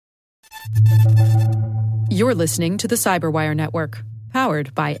You're listening to the Cyberwire Network,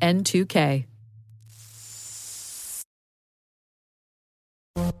 powered by N2K.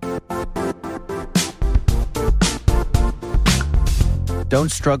 Don't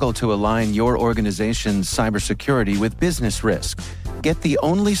struggle to align your organization's cybersecurity with business risk. Get the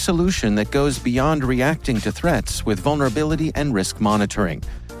only solution that goes beyond reacting to threats with vulnerability and risk monitoring.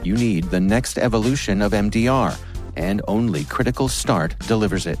 You need the next evolution of MDR, and only Critical Start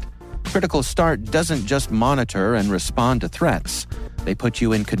delivers it. Critical Start doesn't just monitor and respond to threats. They put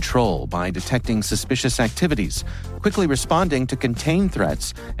you in control by detecting suspicious activities, quickly responding to contain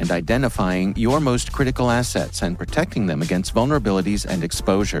threats, and identifying your most critical assets and protecting them against vulnerabilities and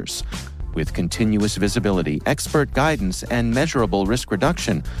exposures. With continuous visibility, expert guidance, and measurable risk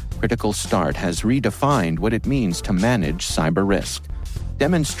reduction, Critical Start has redefined what it means to manage cyber risk.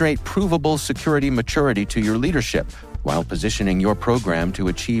 Demonstrate provable security maturity to your leadership while positioning your program to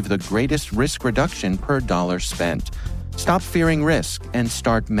achieve the greatest risk reduction per dollar spent. Stop fearing risk and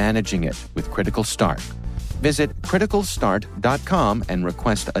start managing it with Critical Start. Visit criticalstart.com and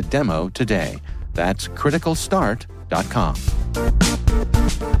request a demo today. That's criticalstart.com.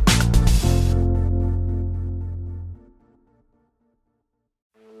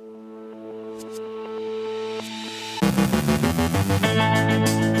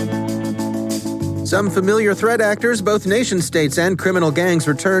 Some familiar threat actors, both nation-states and criminal gangs,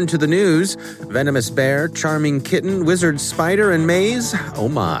 return to the news. Venomous Bear, Charming Kitten, Wizard Spider, and Maze. Oh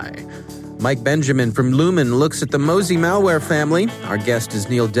my. Mike Benjamin from Lumen looks at the Mosey malware family. Our guest is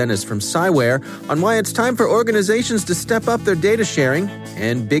Neil Dennis from Cyware on why it's time for organizations to step up their data sharing.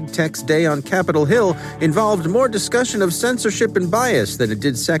 And Big Tech's Day on Capitol Hill involved more discussion of censorship and bias than it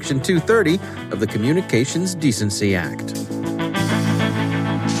did Section 230 of the Communications Decency Act.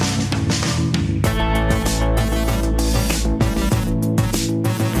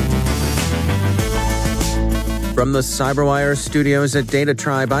 From the Cyberwire studios at Data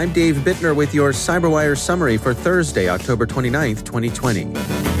Tribe, I'm Dave Bittner with your Cyberwire summary for Thursday, October 29th, 2020.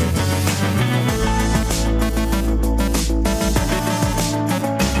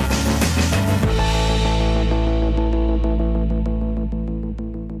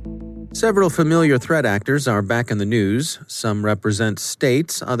 Several familiar threat actors are back in the news. Some represent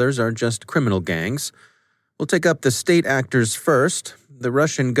states, others are just criminal gangs. We'll take up the state actors first. The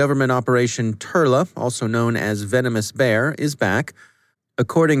Russian government operation Turla, also known as Venomous Bear, is back.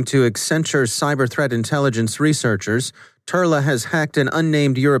 According to Accenture cyber threat intelligence researchers, Turla has hacked an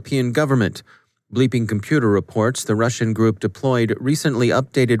unnamed European government. Bleeping Computer reports the Russian group deployed recently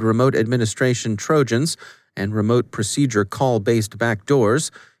updated remote administration Trojans and remote procedure call-based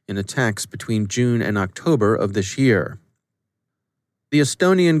backdoors in attacks between June and October of this year. The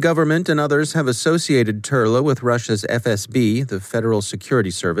Estonian government and others have associated Turla with Russia's FSB, the Federal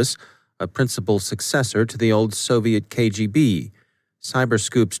Security Service, a principal successor to the old Soviet KGB.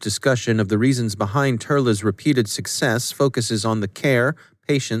 Cyberscoop's discussion of the reasons behind Turla's repeated success focuses on the care,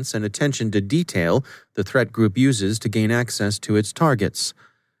 patience, and attention to detail the threat group uses to gain access to its targets.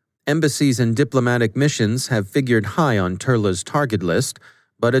 Embassies and diplomatic missions have figured high on Turla's target list,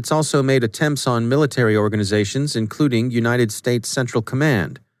 but it's also made attempts on military organizations, including United States Central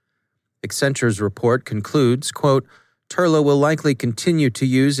Command. Accenture's report concludes, quote, Turla will likely continue to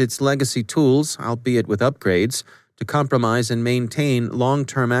use its legacy tools, albeit with upgrades, to compromise and maintain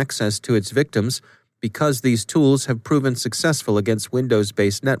long-term access to its victims because these tools have proven successful against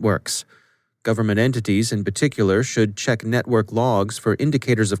Windows-based networks. Government entities, in particular, should check network logs for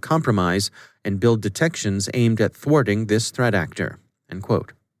indicators of compromise and build detections aimed at thwarting this threat actor. End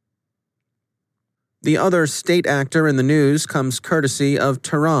quote. The other state actor in the news comes courtesy of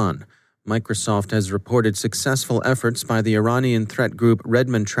Tehran. Microsoft has reported successful efforts by the Iranian threat group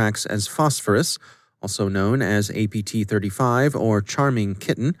Redmond Tracks as Phosphorus, also known as APT-35 or Charming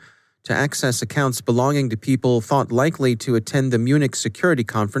Kitten, to access accounts belonging to people thought likely to attend the Munich Security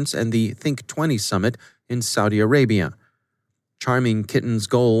Conference and the Think 20 Summit in Saudi Arabia. Charming Kitten's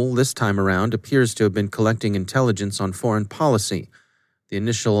goal this time around appears to have been collecting intelligence on foreign policy. The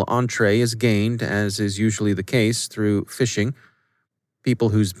initial entree is gained, as is usually the case, through phishing. People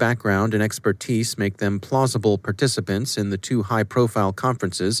whose background and expertise make them plausible participants in the two high-profile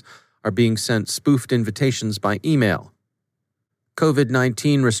conferences are being sent spoofed invitations by email.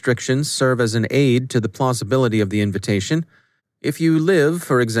 COVID-19 restrictions serve as an aid to the plausibility of the invitation. If you live,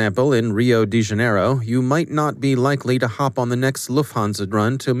 for example, in Rio de Janeiro, you might not be likely to hop on the next Lufthansa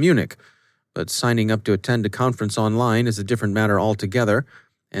run to Munich. But signing up to attend a conference online is a different matter altogether,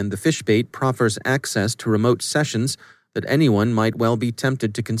 and the fishbait proffers access to remote sessions that anyone might well be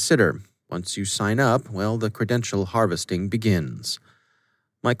tempted to consider. Once you sign up, well, the credential harvesting begins.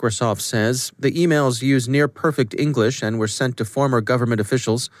 Microsoft says the emails use near-perfect English and were sent to former government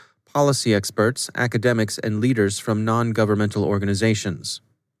officials, policy experts, academics, and leaders from non-governmental organizations.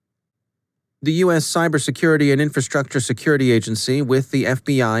 The U.S. Cybersecurity and Infrastructure Security Agency, with the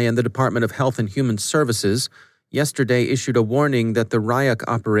FBI and the Department of Health and Human Services, yesterday issued a warning that the Ryuk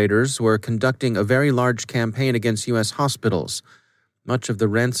operators were conducting a very large campaign against U.S. hospitals. Much of the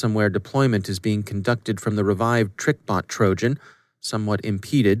ransomware deployment is being conducted from the revived TrickBot Trojan, somewhat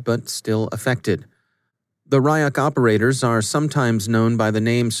impeded but still affected. The Ryuk operators are sometimes known by the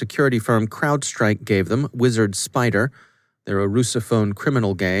name security firm CrowdStrike gave them, Wizard Spider. They're a Russophone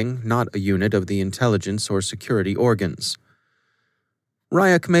criminal gang, not a unit of the intelligence or security organs.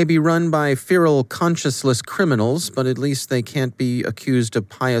 Ryuk may be run by feral, conscienceless criminals, but at least they can't be accused of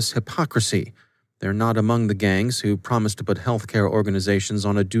pious hypocrisy. They're not among the gangs who promise to put healthcare organizations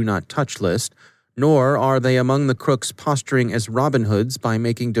on a do-not-touch list, nor are they among the crooks posturing as Robin Hoods by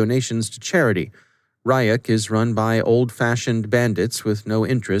making donations to charity. Ryuk is run by old-fashioned bandits with no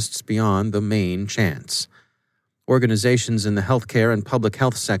interests beyond the main chance. Organizations in the healthcare and public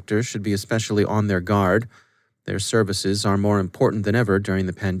health sector should be especially on their guard. Their services are more important than ever during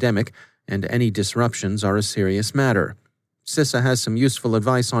the pandemic, and any disruptions are a serious matter. CISA has some useful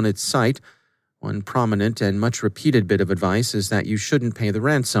advice on its site. One prominent and much repeated bit of advice is that you shouldn't pay the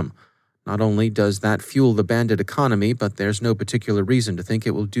ransom. Not only does that fuel the bandit economy, but there's no particular reason to think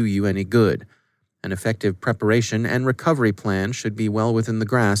it will do you any good. An effective preparation and recovery plan should be well within the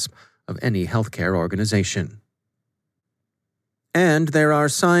grasp of any healthcare organization. And there are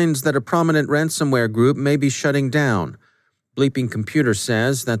signs that a prominent ransomware group may be shutting down. Bleeping Computer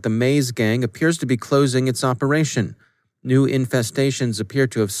says that the Maze gang appears to be closing its operation. New infestations appear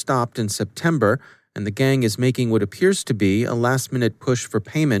to have stopped in September, and the gang is making what appears to be a last-minute push for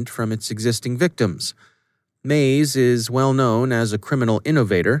payment from its existing victims. Maze is well known as a criminal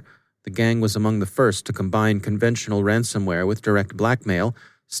innovator. The gang was among the first to combine conventional ransomware with direct blackmail,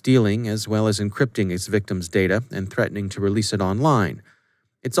 stealing as well as encrypting its victims' data and threatening to release it online.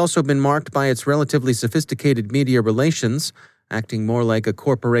 It's also been marked by its relatively sophisticated media relations, acting more like a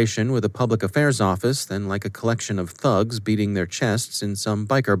corporation with a public affairs office than like a collection of thugs beating their chests in some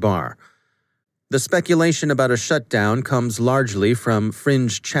biker bar. The speculation about a shutdown comes largely from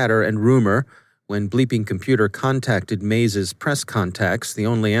fringe chatter and rumor. When Bleeping Computer contacted Maze's press contacts, the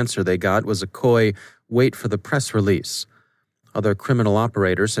only answer they got was a coy, "wait for the press release." Other criminal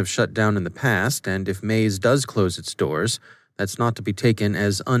operators have shut down in the past, and if Maze does close its doors, that's not to be taken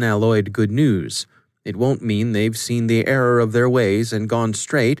as unalloyed good news. It won't mean they've seen the error of their ways and gone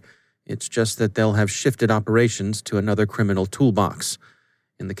straight. It's just that they'll have shifted operations to another criminal toolbox.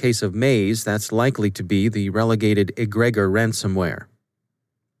 In the case of Maze, that's likely to be the relegated egregor ransomware.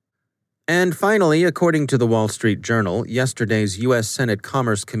 And finally, according to the Wall Street Journal, yesterday's U.S. Senate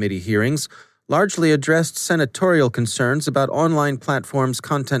Commerce Committee hearings largely addressed senatorial concerns about online platforms'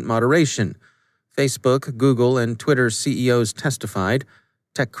 content moderation. Facebook, Google, and Twitter CEOs testified.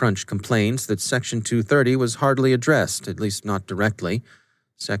 TechCrunch complains that Section 230 was hardly addressed, at least not directly.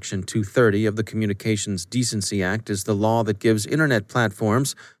 Section 230 of the Communications Decency Act is the law that gives Internet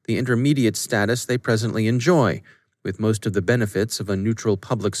platforms the intermediate status they presently enjoy, with most of the benefits of a neutral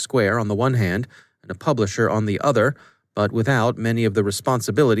public square on the one hand and a publisher on the other, but without many of the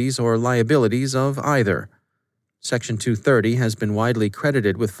responsibilities or liabilities of either. Section 230 has been widely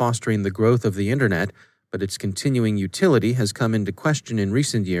credited with fostering the growth of the Internet, but its continuing utility has come into question in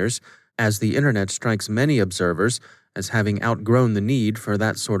recent years as the Internet strikes many observers as having outgrown the need for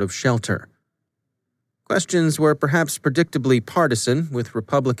that sort of shelter. Questions were perhaps predictably partisan, with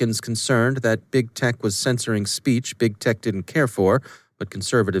Republicans concerned that big tech was censoring speech big tech didn't care for, but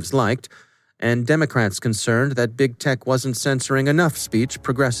conservatives liked, and Democrats concerned that big tech wasn't censoring enough speech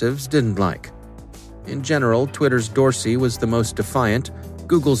progressives didn't like. In general, Twitter's Dorsey was the most defiant,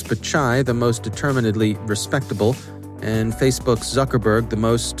 Google's Pichai the most determinedly respectable, and Facebook's Zuckerberg the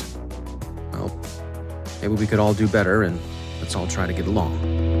most, well, maybe we could all do better and let's all try to get along.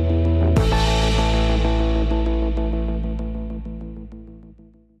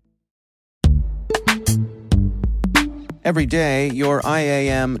 Every day, your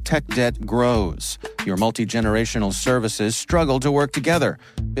IAM tech debt grows. Your multi-generational services struggle to work together.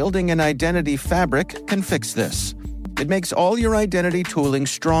 Building an identity fabric can fix this. It makes all your identity tooling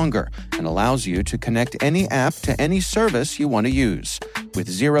stronger and allows you to connect any app to any service you want to use, with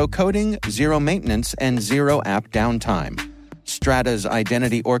zero coding, zero maintenance, and zero app downtime. Strata's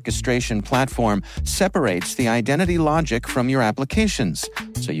identity orchestration platform separates the identity logic from your applications,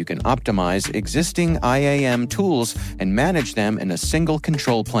 so you can optimize existing IAM tools and manage them in a single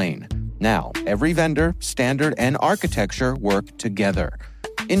control plane. Now, every vendor, standard, and architecture work together.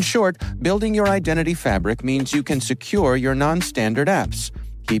 In short, building your identity fabric means you can secure your non-standard apps,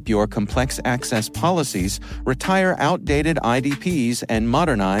 keep your complex access policies, retire outdated IDPs, and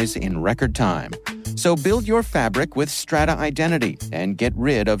modernize in record time. So build your fabric with Strata Identity and get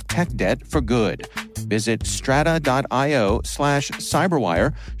rid of tech debt for good. Visit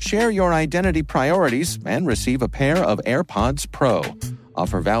strata.io/cyberwire, share your identity priorities, and receive a pair of AirPods Pro.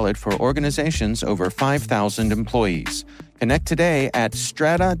 Offer valid for organizations over 5,000 employees. Connect today at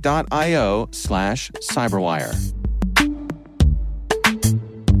strata.io/cyberwire.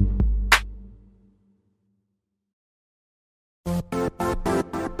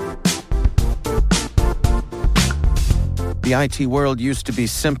 The IT world used to be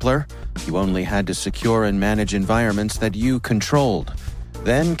simpler. You only had to secure and manage environments that you controlled.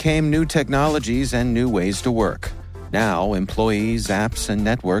 Then came new technologies and new ways to work. Now, employees, apps, and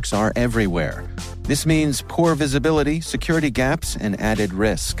networks are everywhere. This means poor visibility, security gaps, and added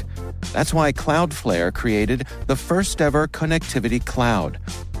risk. That's why Cloudflare created the first-ever connectivity cloud.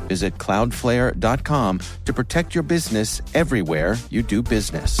 Visit cloudflare.com to protect your business everywhere you do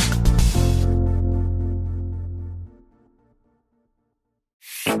business.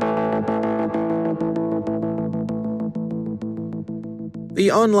 The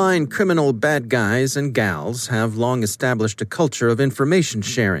online criminal bad guys and gals have long established a culture of information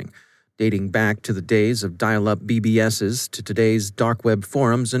sharing, dating back to the days of dial-up BBSs to today's dark web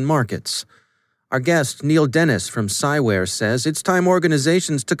forums and markets. Our guest, Neil Dennis from Cyware, says it's time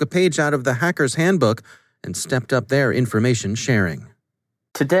organizations took a page out of the hacker's handbook and stepped up their information sharing.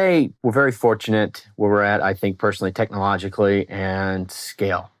 Today, we're very fortunate where we're at, I think, personally, technologically, and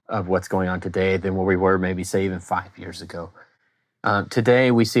scale of what's going on today than where we were maybe, say, even 5 years ago.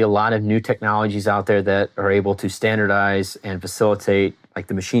 Today, we see a lot of new technologies out there that are able to standardize and facilitate like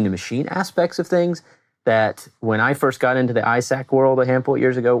the machine-to-machine aspects of things that when I first got into the ISAC world a handful of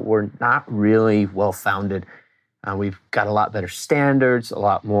years ago were not really well-founded. We've got a lot better standards, a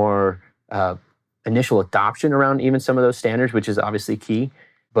lot more initial adoption around even some of those standards, which is obviously key.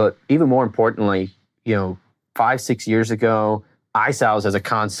 But even more importantly, 5-6 years ago, ISALs as a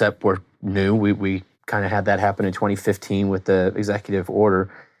concept were new. We kind of had that happen in 2015 with the executive order.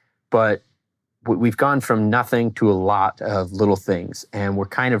 But we've gone from nothing to a lot of little things. And we're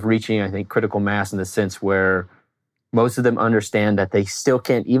kind of reaching, I think, critical mass in the sense where most of them understand that they still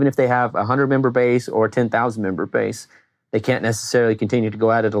can't, even if they have a 100-member base or a 10,000-member base, they can't necessarily continue to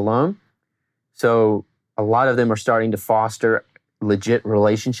go at it alone. So a lot of them are starting to foster legit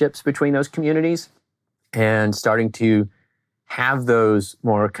relationships between those communities and starting to have those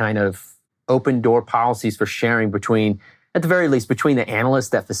more kind of open door policies for sharing between, at the very least, between the analysts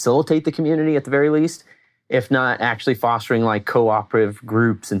that facilitate the community at the very least, if not actually fostering like cooperative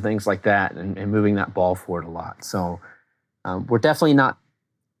groups and things like that and moving that ball forward a lot. So we're definitely not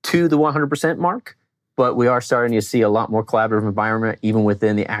to the 100% mark, but we are starting to see a lot more collaborative environment even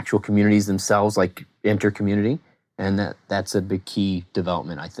within the actual communities themselves, like inter-community. And that's a big key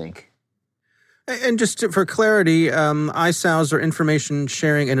development, I think. And just for clarity, ISALs are information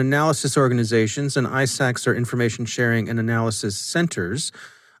sharing and analysis organizations, and ISACs are information sharing and analysis centers.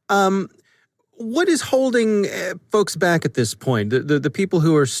 What is holding folks back at this point? The people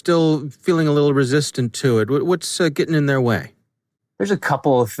who are still feeling a little resistant to it, what's getting in their way? There's a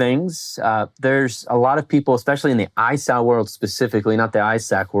couple of things. There's a lot of people, especially in the ISAL world specifically, not the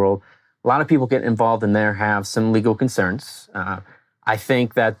ISAC world, a lot of people get involved in there have some legal concerns. I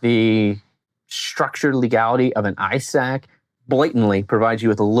think that the structured legality of an ISAC blatantly provides you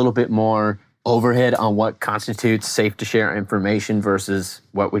with a little bit more overhead on what constitutes safe to share information versus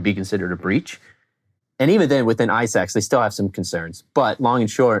what would be considered a breach. And even then, within ISACs, they still have some concerns. But long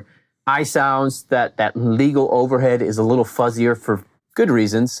and short, ISALs, that legal overhead is a little fuzzier for good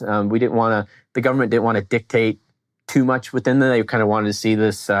reasons. The government didn't want to dictate too much within them. They kind of wanted to see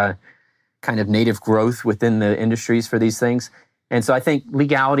this kind of native growth within the industries for these things. And so I think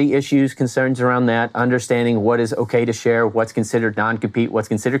legality issues, concerns around that, understanding what is okay to share, what's considered non-compete, what's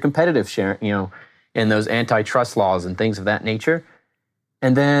considered competitive share, in those antitrust laws and things of that nature.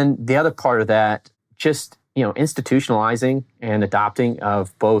 And then the other part of that, just, institutionalizing and adopting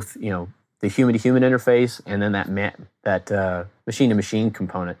of both, the human-to-human interface and then that machine-to-machine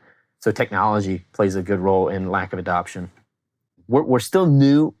component. So technology plays a good role in lack of adoption. We're still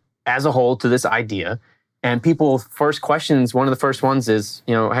new as a whole to this idea. And people's first questions, one of the first ones is,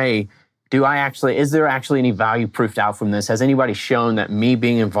 hey, is there actually any value proofed out from this? Has anybody shown that me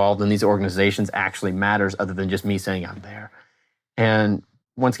being involved in these organizations actually matters other than just me saying I'm there? And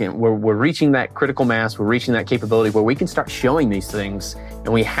once again, we're reaching that critical mass, we're reaching that capability where we can start showing these things and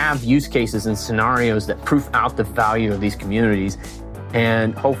we have use cases and scenarios that proof out the value of these communities.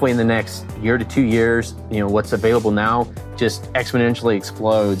 And hopefully in the next year to 2 years, what's available now just exponentially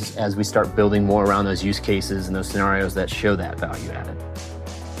explodes as we start building more around those use cases and those scenarios that show that value added.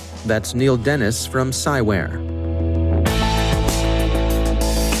 That's Neil Dennis from Cyware.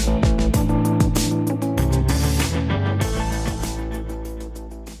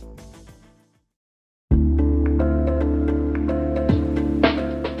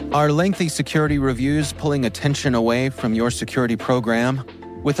 Are lengthy security reviews pulling attention away from your security program?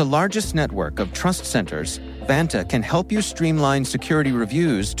 With the largest network of trust centers, Vanta can help you streamline security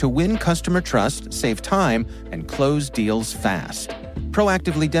reviews to win customer trust, save time, and close deals fast.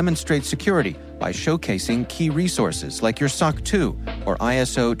 Proactively demonstrate security by showcasing key resources like your SOC 2 or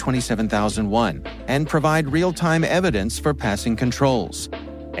ISO 27001 and provide real-time evidence for passing controls.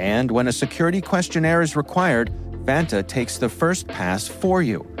 And when a security questionnaire is required, Vanta takes the first pass for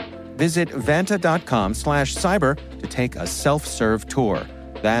you. Visit vanta.com/cyber to take a self-serve tour.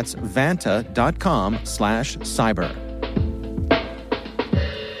 That's vanta.com/cyber.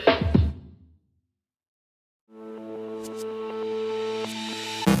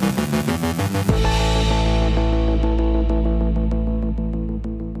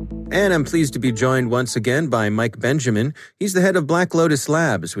 And I'm pleased to be joined once again by Mike Benjamin. He's the head of Black Lotus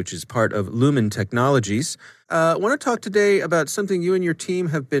Labs, which is part of Lumen Technologies. I want to talk today about something you and your team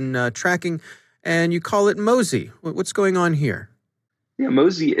have been tracking, and you call it Mosey. What's going on here? Yeah,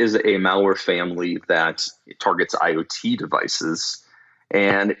 Mosey is a malware family that targets IoT devices.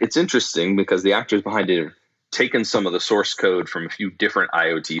 And it's interesting because the actors behind it have taken some of the source code from a few different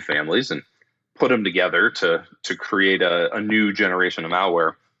IoT families and put them together to create a new generation of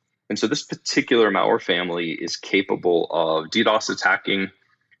malware. And so this particular malware family is capable of DDoS attacking,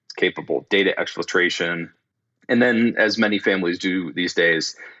 it's capable of data exfiltration, and then, as many families do these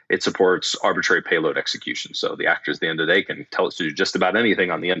days, it supports arbitrary payload execution. So the actors at the end of the day can tell it to do just about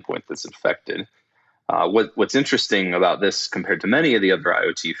anything on the endpoint that's infected. What's interesting about this compared to many of the other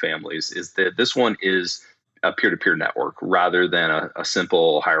IoT families is that this one is a peer-to-peer network rather than a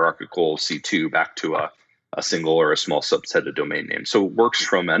simple hierarchical C2 back to a single or a small subset of domain names. So it works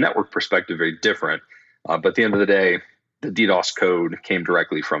from a network perspective very different. But at the end of the day, the DDoS code came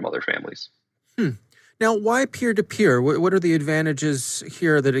directly from other families. Now, why peer-to-peer? What are the advantages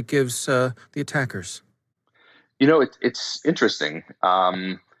here that it gives the attackers? It's interesting.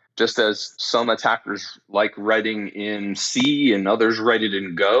 Just as some attackers like writing in C and others write it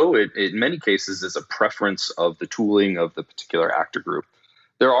in Go, it in many cases is a preference of the tooling of the particular actor group.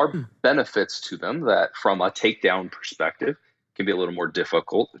 There are benefits to them that from a takedown perspective can be a little more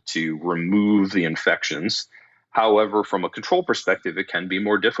difficult to remove the infections. However, from a control perspective, it can be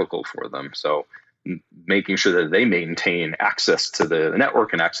more difficult for them. So making sure that they maintain access to the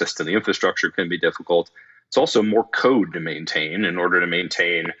network and access to the infrastructure can be difficult. It's also more code to maintain in order to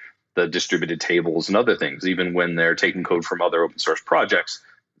maintain the distributed tables and other things. Even when they're taking code from other open source projects,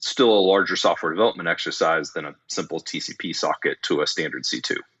 it's still a larger software development exercise than a simple TCP socket to a standard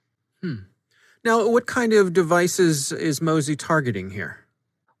C2. Now, what kind of devices is Mosey targeting here?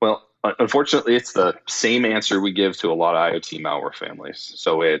 Well, unfortunately, it's the same answer we give to a lot of IoT malware families.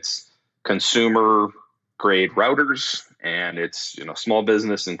 So it's consumer grade routers, and it's small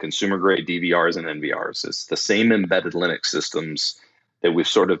business and consumer grade DVRs and NVRs. It's the same embedded Linux systems that we've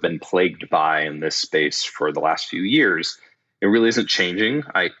sort of been plagued by in this space for the last few years. It really isn't changing.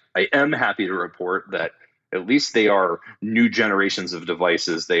 I am happy to report that at least they are new generations of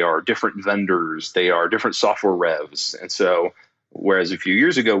devices. They are different vendors. They are different software revs. And so whereas a few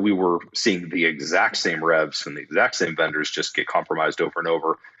years ago, we were seeing the exact same revs from the exact same vendors just get compromised over and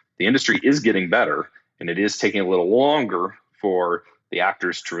over, the industry is getting better, and it is taking a little longer for the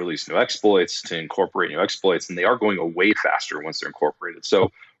actors to release new exploits, to incorporate new exploits, and they are going away faster once they're incorporated.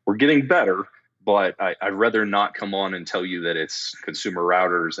 So we're getting better, but I'd rather not come on and tell you that it's consumer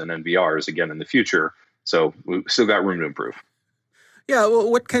routers and NVRs again in the future. So we've still got room to improve. Yeah,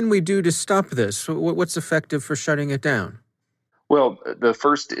 well, what can we do to stop this? What's effective for shutting it down? Well, the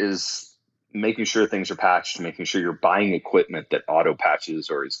first is making sure things are patched, making sure you're buying equipment that auto patches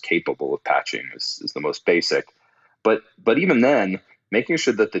or is capable of patching is the most basic. But even then, making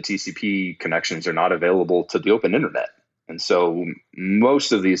sure that the TCP connections are not available to the open internet. And so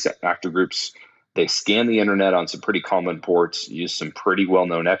most of these actor groups, they scan the internet on some pretty common ports, use some pretty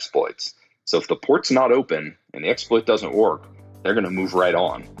well-known exploits. So if the port's not open and the exploit doesn't work, they're going to move right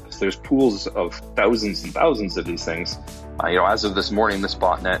on. Because there's pools of thousands and thousands of these things. As of this morning, this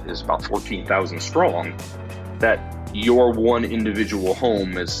botnet is about 14,000 strong. That your one individual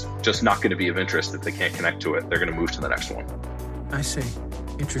home is just not going to be of interest if they can't connect to it. They're going to move to the next one. I see.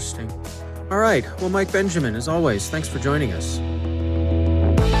 Interesting. All right. Well, Mike Benjamin, as always, thanks for joining us.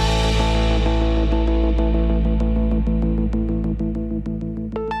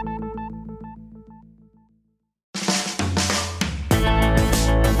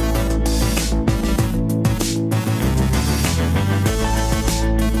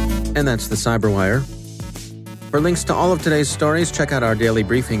 And that's the Cyberwire. For links to all of today's stories, check out our daily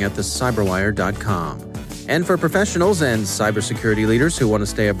briefing at thecyberwire.com. And for professionals and cybersecurity leaders who want to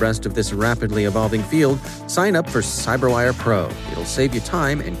stay abreast of this rapidly evolving field, sign up for CyberWire Pro. It'll save you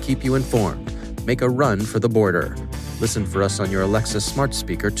time and keep you informed. Make a run for the border. Listen for us on your Alexa smart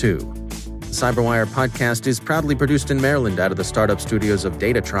speaker, too. The CyberWire podcast is proudly produced in Maryland out of the startup studios of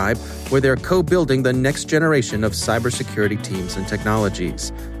Data Tribe, where they're co-building the next generation of cybersecurity teams and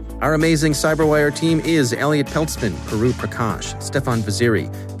technologies. Our amazing CyberWire team is Elliot Peltzman, Puru Prakash, Stefan Vaziri,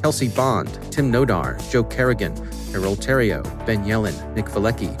 Kelsey Bond, Tim Nodar, Joe Kerrigan, Carol Terrio, Ben Yellen, Nick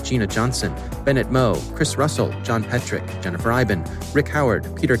Valecki, Gina Johnson, Bennett Moe, Chris Russell, John Petrick, Jennifer Iben, Rick Howard,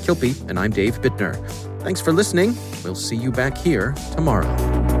 Peter Kilpie, and I'm Dave Bittner. Thanks for listening. We'll see you back here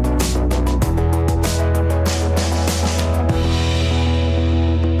tomorrow.